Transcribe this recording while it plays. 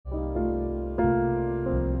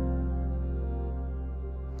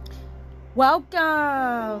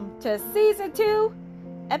Welcome to Season 2,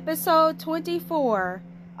 Episode 24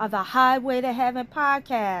 of the Highway to Heaven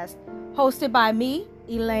podcast, hosted by me,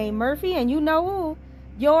 Elaine Murphy, and you know who,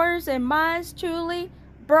 yours and mine's truly,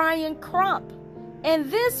 Brian Crump. And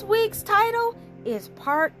this week's title is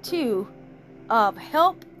Part 2 of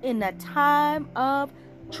Help in the Time of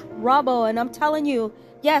Trouble. And I'm telling you,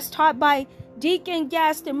 yes, taught by Deacon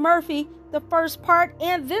Gaston Murphy, the first part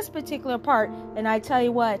and this particular part. And I tell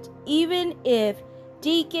you what, even if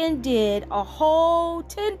Deacon did a whole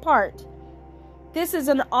 10-part, this is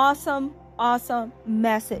an awesome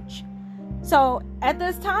message. So at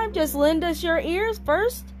this time, just lend us your ears.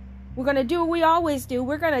 First, we're going to do what we always do.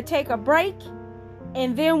 We're going to take a break.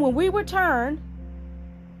 And then when we return,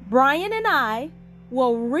 Brian and I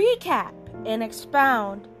will recap and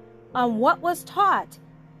expound on what was taught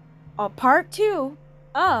on part 2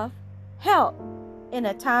 of Help in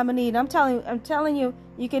a Time of Need. I'm telling you,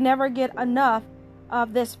 you can never get enough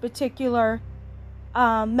of this particular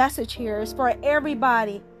message here. It's for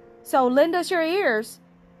everybody. So lend us your ears.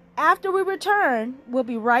 After we return, we'll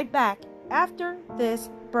be right back after this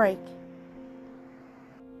break.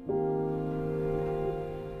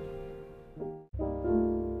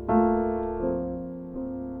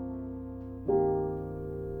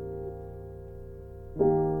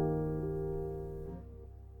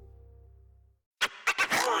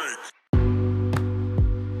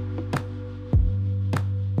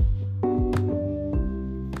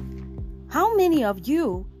 How many of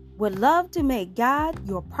you would love to make God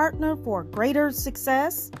your partner for greater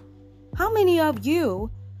success? How many of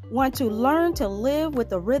you want to learn to live with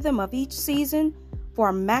the rhythm of each season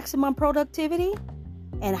for maximum productivity?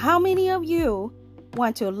 And how many of you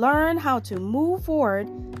want to learn how to move forward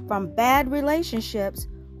from bad relationships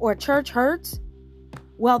or church hurts?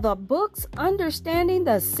 Well, the books Understanding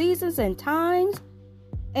the Seasons and Times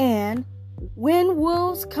and When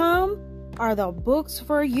Wolves Come are the books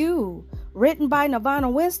for you. Written by Nirvana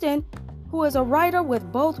Winston, who is a writer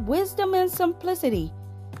with both wisdom and simplicity,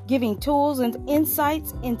 giving tools and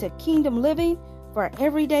insights into kingdom living for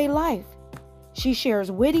everyday life. She shares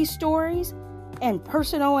witty stories and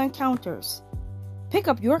personal encounters. Pick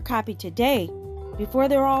up your copy today before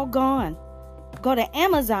they're all gone. Go to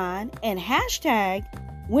Amazon and hashtag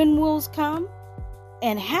When Wolves Come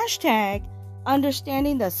and hashtag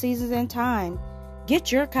Understanding the Seasons and Time.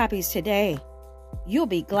 Get your copies today. You'll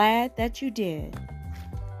be glad that you did.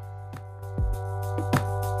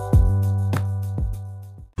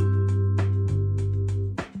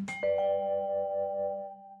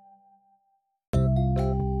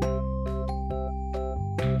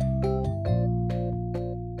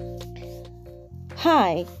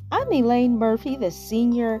 Hi, I'm Elaine Murphy, the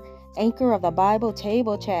senior anchor of the Bible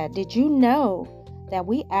Table Chat. Did you know that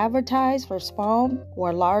we advertise for small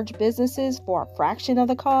or large businesses for a fraction of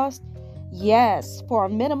the cost? Yes, for a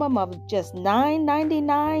minimum of just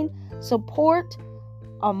 $9.99 support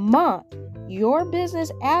a month, your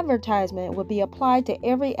business advertisement will be applied to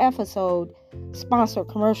every episode sponsored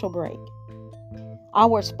commercial break.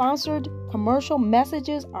 Our sponsored commercial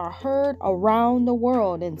messages are heard around the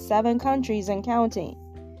world in 7 countries and counting,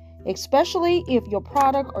 especially if your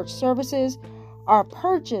product or services are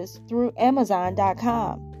purchased through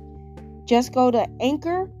Amazon.com. Just go to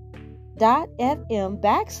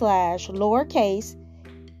anchor.fm/lowercase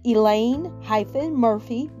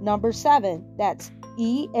Elaine-Murphy 7. That's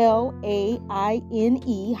ELAINE-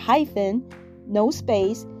 no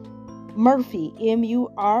space Murphy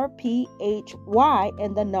MURPHY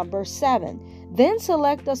and the 7. Then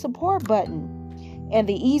select the support button and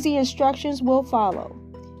the easy instructions will follow.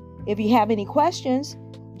 If you have any questions,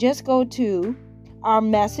 just go to our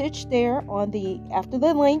message there on after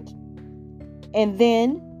the link, and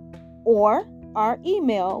then or our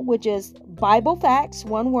email, which is BibleFacts,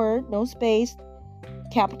 one word, no space,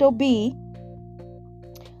 capital B,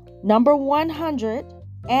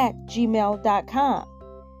 100@gmail.com.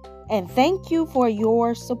 And thank you for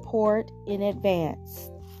your support in advance.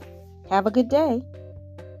 Have a good day.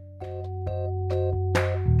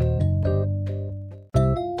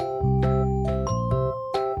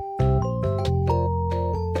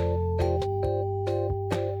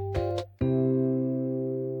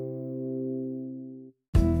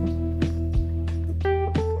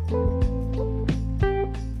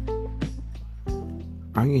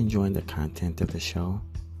 Are you enjoying the content of the show?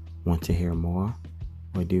 Want to hear more?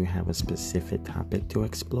 Or do you have a specific topic to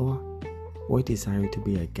explore? Or desire to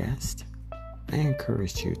be a guest? I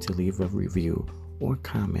encourage you to leave a review or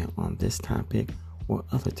comment on this topic or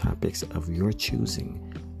other topics of your choosing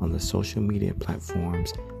on the social media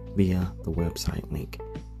platforms via the website link,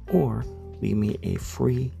 or leave me a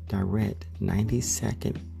free, direct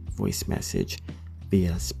 90-second voice message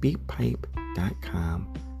via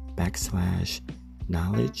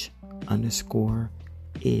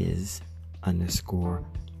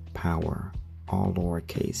speakpipe.com/knowledge_is_power, all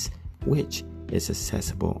lowercase, which is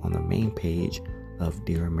accessible on the main page of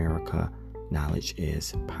Dear America, Knowledge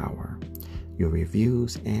is Power. Your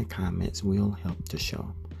reviews and comments will help the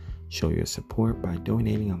show. Show your support by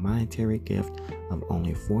donating a monetary gift of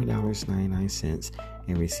only $4.99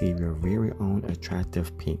 and receive your very own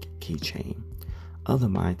attractive pink keychain. Other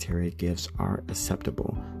monetary gifts are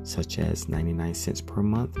acceptable, such as 99 cents per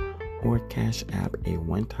month, or Cash App a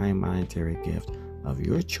one-time monetary gift of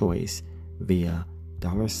your choice via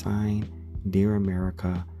 $Dear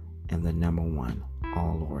America and the number 1,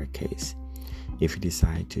 all lowercase. If you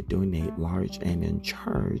decide to donate large and in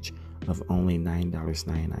charge of only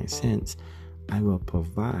 $9.99, I will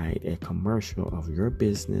provide a commercial of your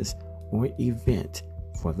business or event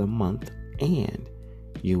for the month, and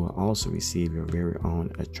you will also receive your very own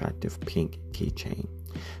attractive pink keychain.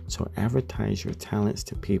 So advertise your talents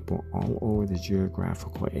to people all over the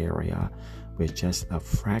geographical area with just a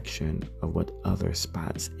fraction of what other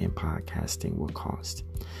spots in podcasting will cost.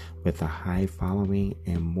 With a high following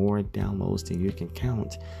and more downloads than you can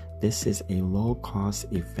count, this is a low-cost,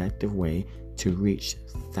 effective way to reach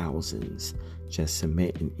thousands. Just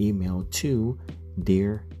submit an email to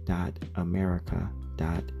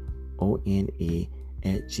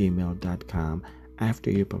dear.america.one@gmail.com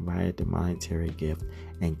after you provide the monetary gift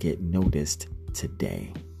and get noticed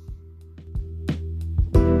today.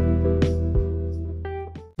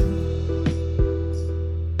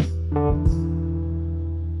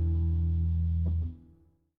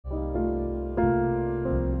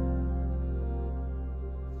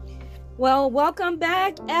 Well, welcome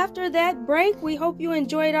back after that break. We hope you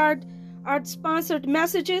enjoyed our sponsored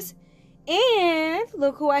messages. And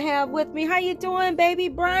look who I have with me. How you doing, baby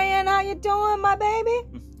Brian? How you doing, my baby?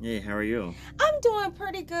 Hey, how are you? I'm doing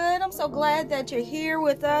pretty good. I'm so glad that you're here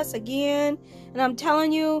with us again. And I'm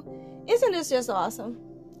telling you, isn't this just awesome?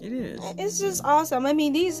 It is. It's just awesome. I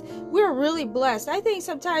mean, we're really blessed. I think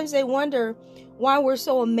sometimes they wonder why we're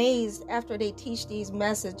so amazed after they teach these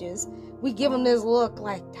messages. We give them this look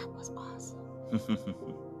like, that was awesome.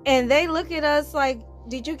 And they look at us like,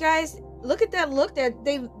 did you guys look at that look? That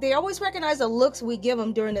they always recognize the looks we give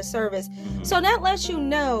them during the service. So that lets you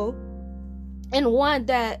know, and one,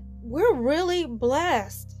 that we're really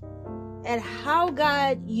blessed at how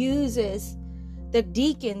God uses the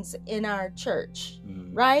deacons in our church,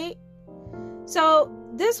 right? So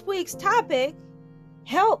this week's topic,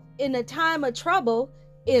 help in a time of trouble,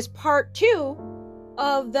 is part 2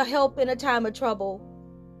 of the help in a time of trouble,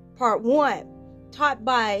 part 1, taught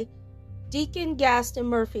by Deacon Gaston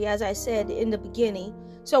Murphy, as I said in the beginning.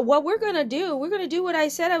 So what we're going to do what I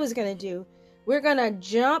said I was going to do. We're going to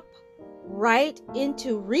jump right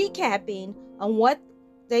into recapping on what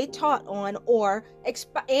they taught on, or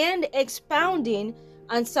expounding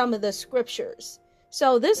on some of the scriptures.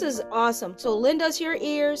 So this is awesome. So lend us your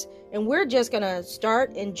ears, and we're just going to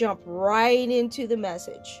start and jump right into the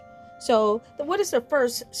message. So what is the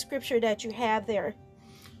first scripture that you have there,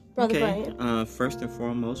 Brother Brian? First and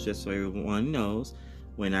foremost, just so everyone knows,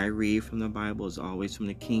 when I read from the Bible, it's always from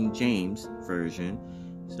the King James Version.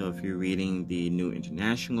 So if you're reading the New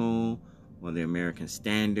International or the American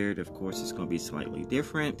Standard, of course, it's going to be slightly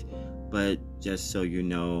different. But just so you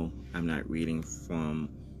know, I'm not reading from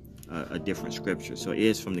a different scripture. So it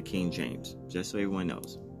is from the King James, just so everyone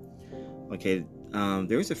knows. Okay,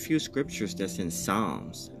 there's a few scriptures that's in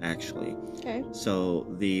Psalms, actually. Okay. So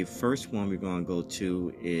the first one we're going to go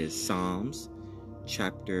to is Psalms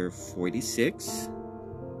chapter 46,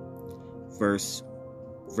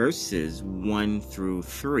 verses 1 through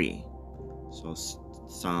 3. So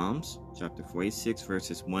Psalms chapter 46,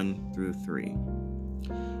 verses 1 through 3.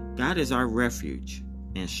 God is our refuge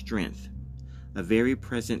and strength, a very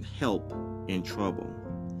present help in trouble.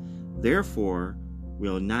 Therefore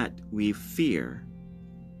will not we fear,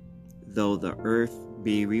 though the earth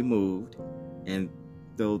be removed, and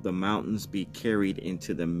though the mountains be carried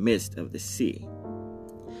into the midst of the sea,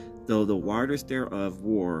 though the waters thereof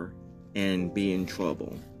roar and be in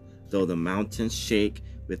trouble, though the mountains shake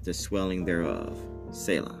with the swelling thereof.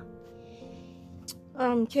 Selah.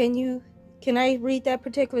 Can I read that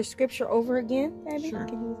particular scripture over again, Abby? Sure.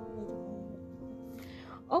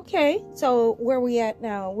 Okay, so where are we at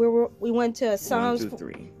now? We went to Psalms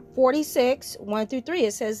 46, 1 through 3.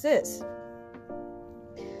 It says this: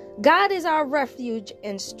 God is our refuge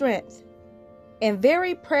and strength, and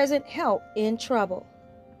very present help in trouble.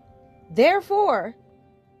 Therefore,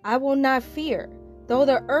 I will not fear, though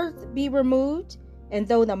the earth be removed, and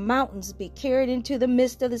though the mountains be carried into the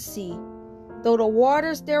midst of the sea, though the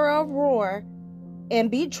waters thereof roar and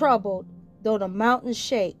be troubled, though the mountains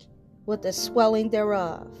shake with the swelling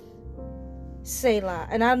thereof. Selah.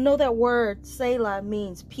 And I know that word Selah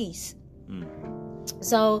means peace.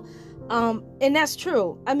 So, and that's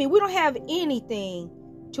true. I mean, we don't have anything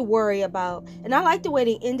to worry about. And I like the way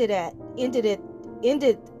they ended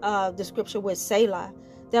the scripture with Selah.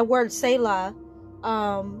 That word Selah,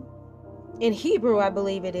 in Hebrew, I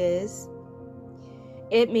believe it is.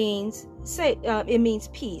 It means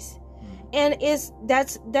peace. And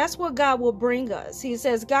that's what God will bring us. He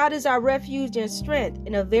says, God is our refuge and strength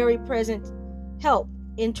and a very present help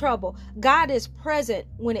in trouble. God is present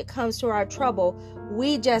when it comes to our trouble.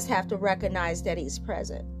 We just have to recognize that he's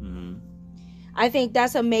present. I think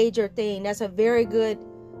that's a major thing. That's a very good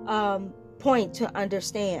point to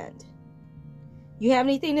understand. You have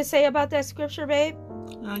anything to say about that scripture, babe?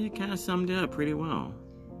 You kind of summed it up pretty well.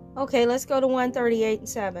 Okay, let's go to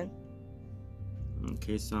 138:7.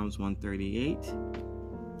 Okay, Psalms 138,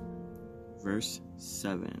 verse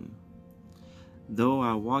 7. Though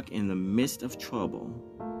I walk in the midst of trouble,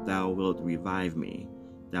 thou wilt revive me.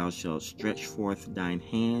 Thou shalt stretch forth thine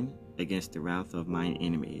hand against the wrath of mine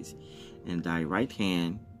enemies, and thy right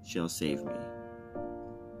hand shall save me.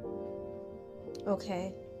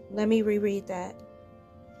 Okay, let me reread that.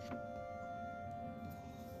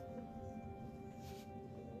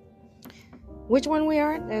 Which one we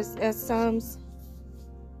are? That's Psalms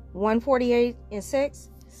 148 and 6.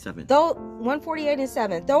 7. Though 148 and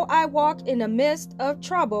 7. Though I walk in the midst of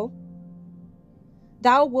trouble,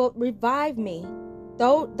 thou wilt revive me.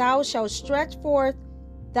 Though thou shalt stretch forth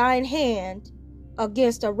thine hand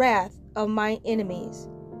against the wrath of mine enemies,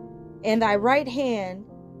 and thy right hand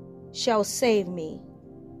shall save me.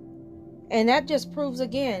 And that just proves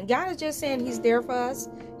again, God is just saying he's there for us.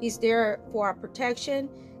 He's there for our protection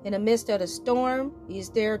in the midst of the storm. He's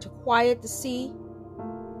there to quiet the sea.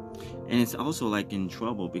 And it's also like in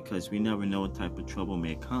trouble, because we never know what type of trouble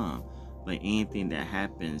may come. But anything that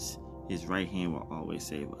happens, his right hand will always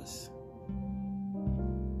save us.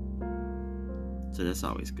 So that's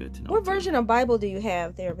always good to know. What version of Bible do you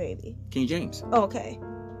have there, baby? King James. Okay.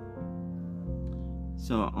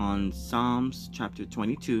 So on Psalms chapter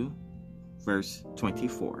 22, verse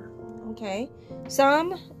 24. Okay.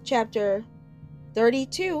 Psalm chapter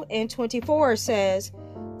 32 and 24 says,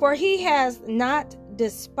 for he has not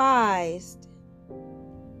despised.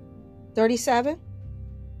 37?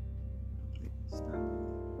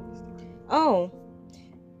 Oh.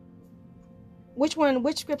 Which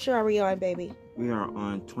scripture are we on, baby? We are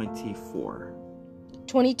on 24.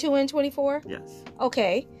 22 and 24? Yes.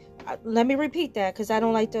 Okay. Let me repeat that, because I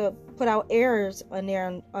don't like to put out errors on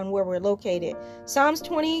there on where we're located. Psalms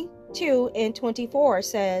 22 and 24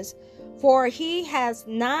 says, for he has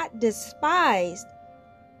not despised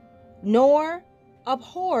nor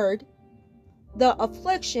abhorred the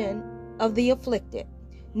affliction of the afflicted,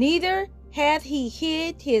 neither hath he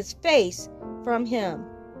hid his face from him.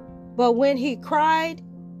 But when he cried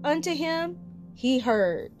unto him, he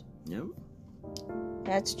heard. Yep.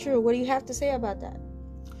 That's true. What do you have to say about that?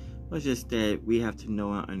 Well, it's just that we have to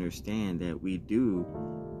know and understand that we do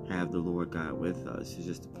have the Lord God with us. It's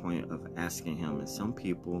just a point of asking him. And some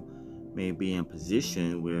people may be in a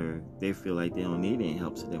position where they feel like they don't need any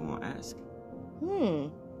help, so they won't ask.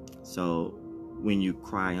 So when you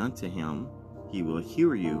cry unto him, he will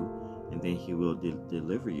hear you, and then he will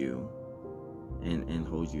deliver you and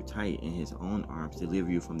hold you tight in his own arms, deliver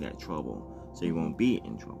you from that trouble, so you won't be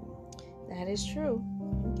in trouble. That is true.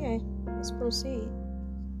 Okay, let's proceed.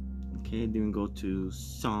 Okay, then we go to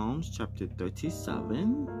Psalms chapter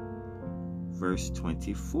 37, verse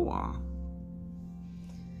 24.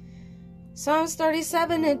 Psalms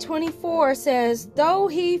 37 and 24 says, though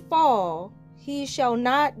he fall, he shall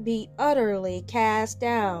not be utterly cast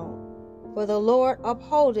down, for the Lord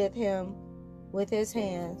upholdeth him with his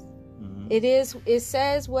hands. It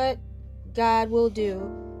says what God will do,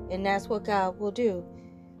 and that's what God will do.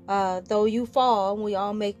 Though you fall, we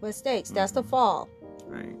all make mistakes. That's the fall.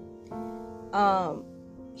 Right.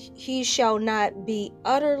 He shall not be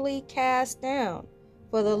utterly cast down,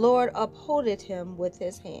 for the Lord upholdeth him with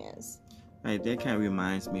his hands. Right, that kind of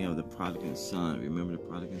reminds me of the prodigal son. Remember the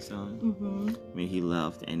prodigal son? When he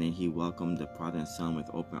left, and then he welcomed the prodigal son with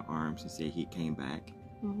open arms and said he came back.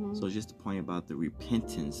 So just a point about the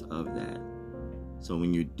repentance of that. So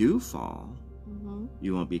when you do fall,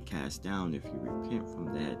 you won't be cast down if you repent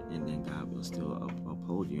from that, and then God will still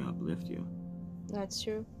uphold you and uplift you. That's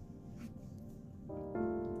true.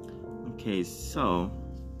 Okay, so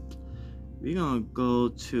We're going to go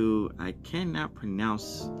to, I cannot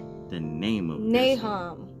pronounce the name of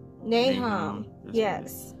Nahum. Nahum.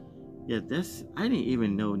 Yes. Yeah, I didn't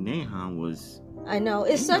even know Nahum was. I know.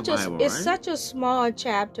 It's such such a small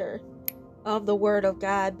chapter of the Word of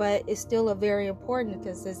God, but it's still a very important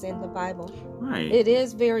because it's in the Bible. Right. It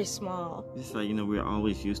is very small. It's like, we're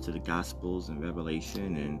always used to the Gospels and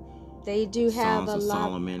Revelation and they do have Songs a of lot.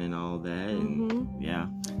 Solomon and all that. And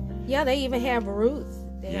yeah, they even have Ruth.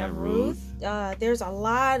 They have Ruth. There's a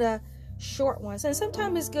lot of short ones, and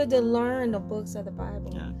sometimes it's good to learn the books of the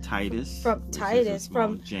Bible. Yeah, Titus.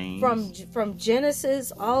 From James. From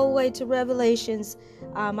Genesis all the way to Revelations.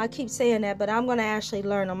 I keep saying that, but I'm going to actually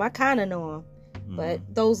learn them. I kind of know them, but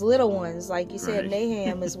those little ones, like you said,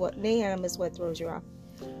 Nahum is what throws you off.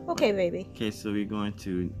 Okay, baby. Okay, so we're going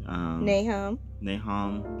to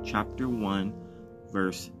Nahum chapter 1,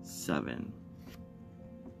 verse 7.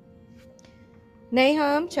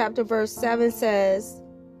 Nahum chapter verse 7 says,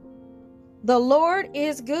 "The Lord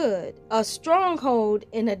is good, a stronghold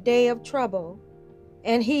in a day of trouble,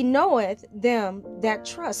 and he knoweth them that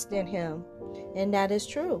trust in him." And that is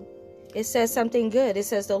true. It says something good. It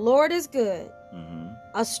says the Lord is good.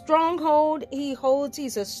 A stronghold he holds.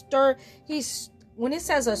 When it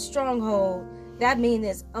says a stronghold, that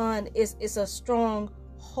means it's a strong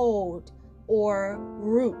hold or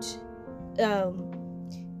root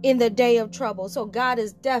in the day of trouble. So God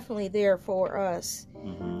is definitely there for us.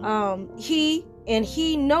 He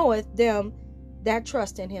knoweth them that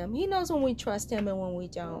trust in him. He knows when we trust him and when we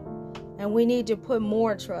don't. And we need to put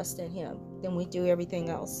more trust in him than we do everything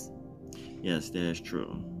else. Yes, that is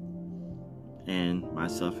true. And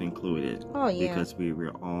myself included. Oh, yeah. Because we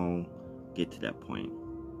will all get to that point.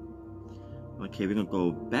 Okay, we're going to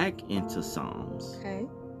go back into Psalms. Okay.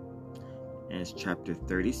 And it's chapter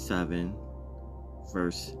 37,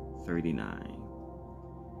 verse 39.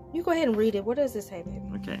 You go ahead and read it. What does it say, baby?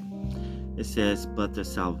 Okay. It says, "But the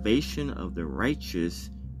salvation of the righteous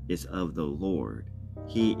is of the Lord.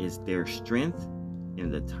 He is their strength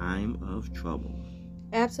in the time of trouble."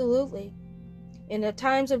 Absolutely. In the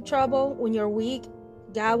times of trouble, when you're weak,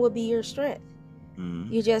 God will be your strength.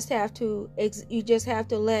 You just have to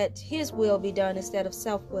let his will be done instead of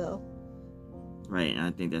self-will. Right, and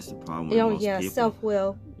I think that's the problem with most people.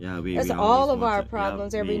 Self-will. Yeah, that's all of our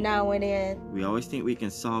problems every now and then. We always think we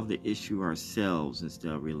can solve the issue ourselves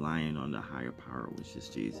instead of relying on the higher power, which is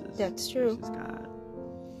Jesus. That's true. Which is God.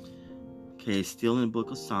 Okay, still in the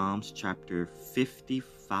book of Psalms, chapter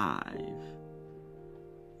 55,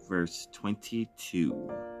 verse 22.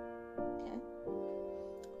 Okay.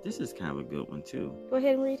 This is kind of a good one, too. Go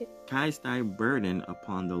ahead and read it. "Cast thy burden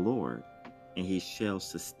upon the Lord, and he shall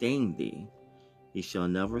sustain thee. He shall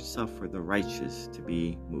never suffer the righteous to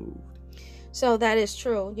be moved." So that is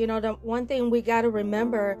true. The one thing we got to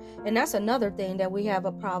remember, and that's another thing that we have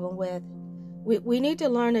a problem with. We need to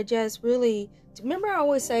learn to just really, remember I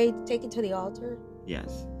always say, take it to the altar?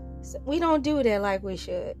 Yes. So we don't do that like we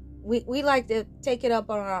should. We like to take it up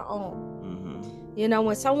on our own.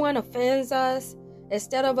 When someone offends us,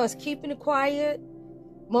 instead of us keeping it quiet,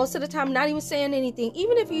 most of the time not even saying anything,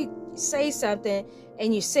 even if you say something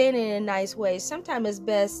and you say it in a nice way, sometimes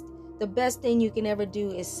the best thing you can ever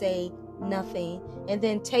do is say nothing and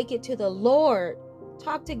then take it to the Lord.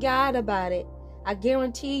 Talk to God about it. I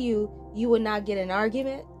guarantee you would not get an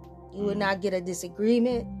argument. You would not get a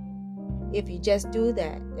disagreement if you just do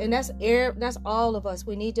that. And that's all of us.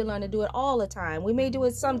 We need to learn to do it all the time. We may do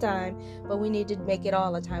it sometime, but we need to make it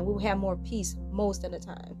all the time. We will have more peace most of the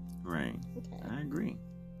time. Right. Okay. I agree.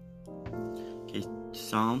 Okay,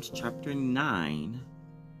 Psalms chapter 9,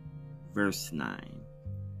 verse 9.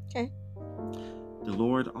 Okay. "The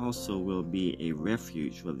Lord also will be a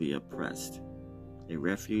refuge for the oppressed, a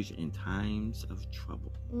refuge in times of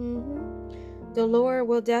trouble." The Lord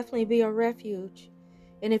will definitely be a refuge.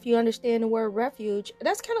 And if you understand the word refuge,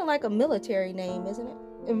 that's kind of like a military name, isn't it?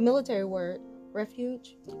 A military word,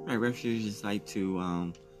 refuge. Right, refuge is like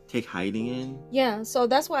to take hiding in. Yeah, so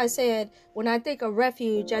that's why I said when I think of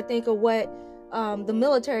refuge, I think of what the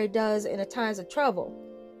military does in the times of trouble.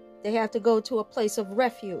 They have to go to a place of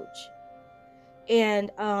refuge.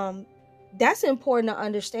 And that's important to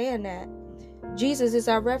understand that Jesus is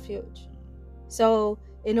our refuge. So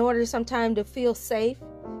in order sometime to feel safe,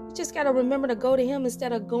 you just got to remember to go to him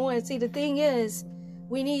instead of going. See, the thing is,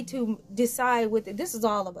 we need to decide with it. This is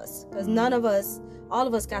all of us, because all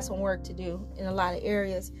of us got some work to do in a lot of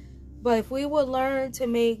areas. But if we would learn to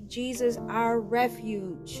make Jesus our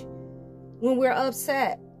refuge when we're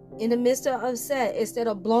upset, in the midst of upset, instead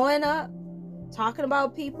of blowing up, talking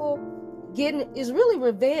about people, is really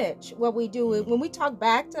revenge. What we do when we talk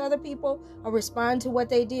back to other people or respond to what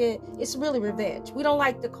they did, it's really revenge. We don't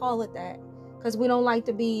like to call it that because we don't like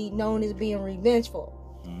to be known as being revengeful,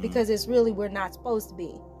 because it's really, we're not supposed to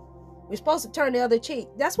be. We're supposed to turn the other cheek.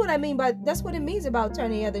 That's what it means about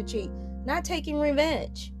turning the other cheek, not taking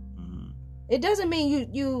revenge. It doesn't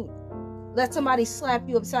mean you let somebody slap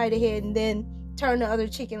you upside the head and then turn the other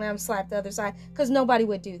cheek and let them slap the other side, because nobody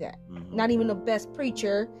would do that. Not even the best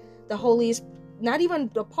preacher, the holiest, not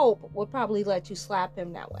even the Pope would probably let you slap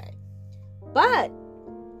him that way. But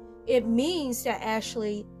it means to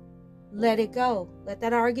actually let it go. Let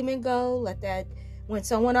that argument go. When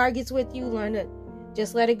someone argues with you, learn to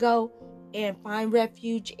just let it go and find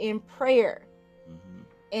refuge in prayer.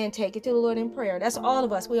 And take it to the Lord in prayer. That's all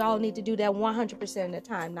of us. We all need to do that 100% of the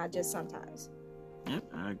time, not just sometimes. Yep,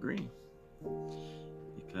 I agree.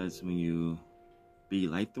 Because when you be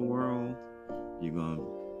like the world, you're going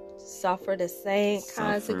to suffer the same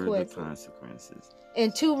consequences.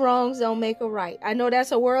 And 2 wrongs don't make a right. I know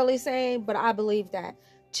that's a worldly saying, but I believe that.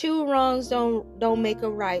 2 wrongs don't make a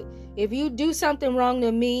right. If you do something wrong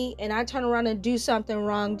to me and I turn around and do something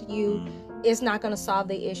wrong to you, it's not going to solve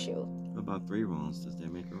the issue. What about 3 wrongs? Does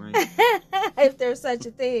that make it right? If there's such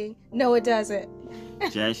a thing. No, it doesn't.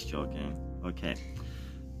 Just joking. Okay.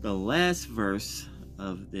 The last verse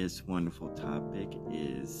of this wonderful topic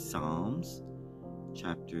is Psalms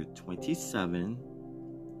chapter 27,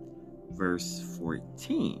 verse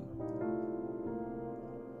 14.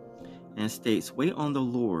 And states, "Wait on the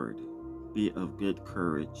Lord, be of good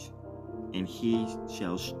courage, and he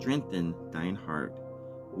shall strengthen thine heart.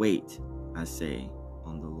 Wait, I say,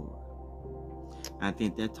 on the Lord." I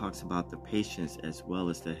think that talks about the patience as well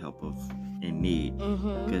as the help in need.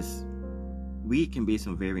 Because we can be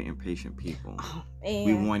some very impatient people.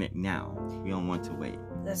 We want it now. We don't want to wait.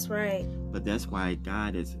 That's right. But that's why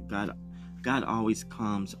God always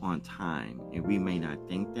comes on time. And we may not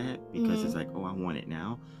think that because it's like, oh, I want it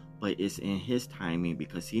now. But it's in his timing,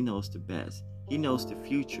 because he knows the best. He knows the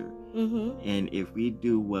future. And if we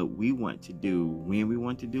do what we want to do when we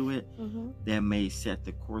want to do it, that may set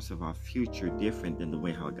the course of our future different than the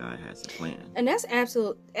way how God has it planned. And that's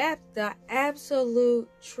the absolute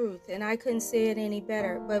truth. And I couldn't say it any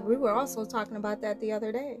better. But we were also talking about that the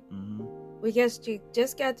other day. We just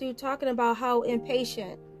got through talking about how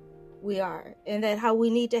impatient we are, and that how we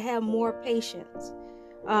need to have more patience.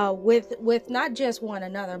 With not just one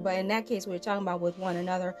another, but in that case we were talking about with one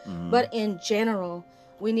another, but in general,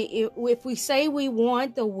 we need, if we say we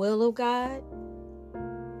want the will of God,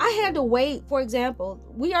 I had to wait. For example,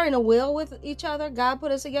 we are in a will with each other. God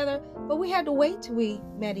put us together, but we had to wait till we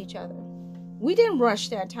met each other. We didn't rush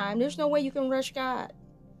that time. There's no way you can rush God.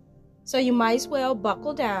 So you might as well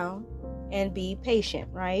buckle down and be patient,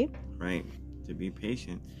 right? Right. To be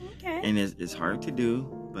patient. Okay. And it's hard to do,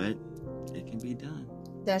 but it can be done.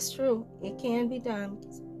 That's true. It can be done.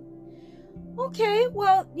 Okay,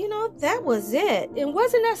 well, that was it. And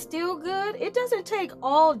wasn't that still good? It doesn't take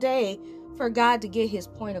all day for God to get his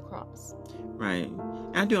point across. Right.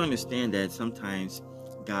 I do understand that sometimes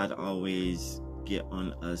God always get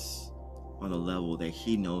on us on a level that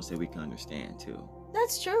he knows that we can understand too.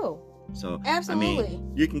 That's true. So, absolutely.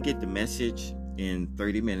 You can get the message in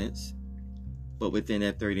 30 minutes, but within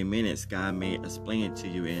that 30 minutes, God may explain it to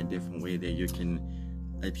you in a different way that you can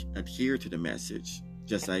adhere to the message,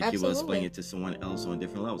 just like he will explain it to someone else on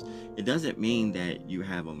different levels. It doesn't mean that you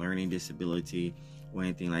have a learning disability or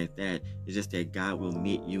anything like that. It's just that God will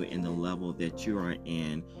meet you in the level that you are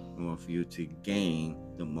in order for you to gain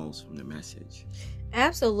the most from the message.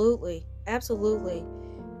 Absolutely.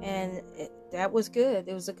 And that was good.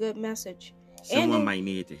 It was a good message. Someone might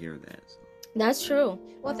need to hear that. So. That's true.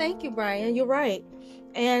 Well, thank you, Brian. You're right.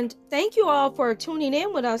 And thank you all for tuning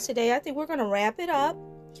in with us today. I think we're going to wrap it up.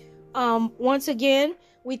 Once again,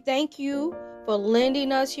 we thank you for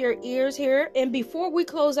lending us your ears here. And before we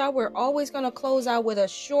close out, we're always going to close out with a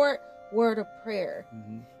short word of prayer.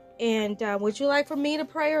 And would you like for me to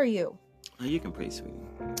pray or you? You can pray, sweetie.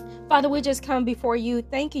 Father, we just come before you,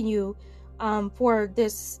 thanking you for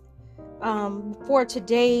this, for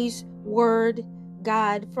today's word,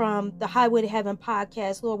 God, from the Highway to Heaven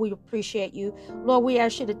podcast. Lord, we appreciate you. Lord, we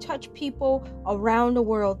ask you to touch people around the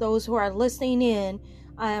world, those who are listening in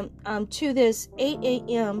to this 8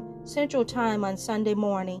 a.m. Central Time on Sunday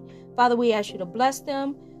morning. Father, we ask you to bless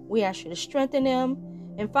them. We ask you to strengthen them.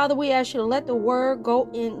 And Father, we ask you to let the word go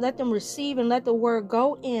in, let them receive and let the word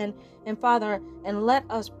go in. And Father, and let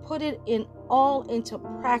us put it into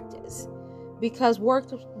practice, because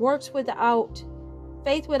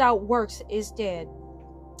faith without works is dead.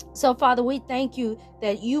 So Father, we thank you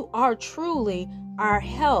that you are truly our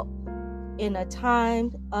help in a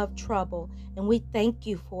time of trouble. And we thank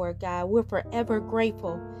you for it, God. We're forever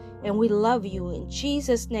grateful, and we love you. In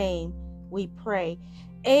Jesus' name we pray.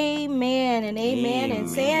 Amen and amen. And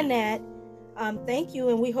saying that, thank you,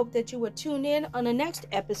 and we hope that you will tune in on the next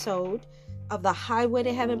episode of the Highway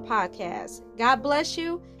to Heaven podcast. God bless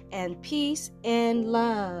you, and peace and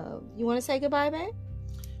love. You want to say goodbye, babe?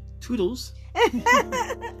 Toodles.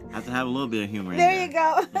 Have to have a little bit of humor in there. There you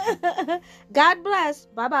go. God bless.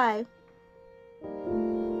 Bye-bye.